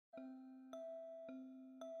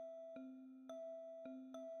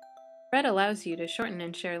Bre.ad allows you to shorten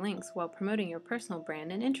and share links while promoting your personal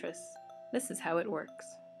brand and interests. This is how it works.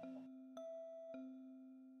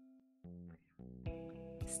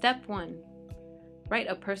 Step 1. Write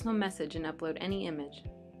a personal message and upload any image.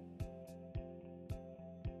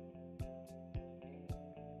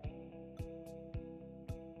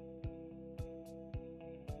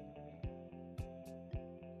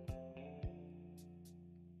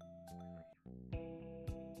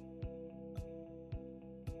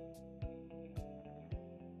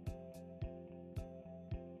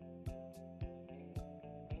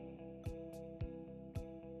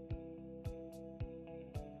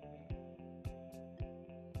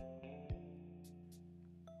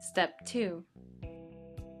 Step 2.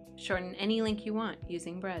 Shorten any link you want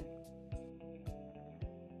using Bre.ad.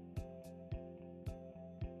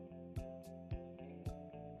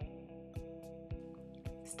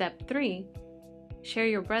 Step 3. Share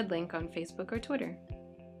your Bre.ad link on Facebook or Twitter.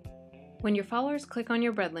 When your followers click on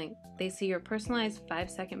your Bre.ad link, they see your personalized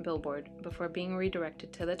 5-second billboard before being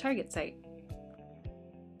redirected to the target site.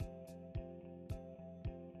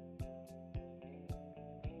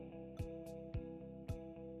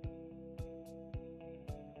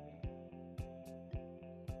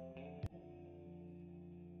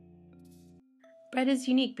 Bre.ad is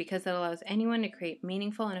unique because it allows anyone to create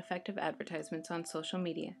meaningful and effective advertisements on social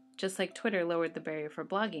media. Just like Twitter lowered the barrier for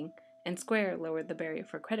blogging and Square lowered the barrier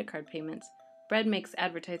for credit card payments, Bre.ad makes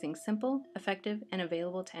advertising simple, effective, and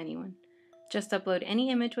available to anyone. Just upload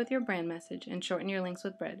any image with your brand message and shorten your links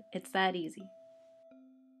with Bre.ad. It's that easy.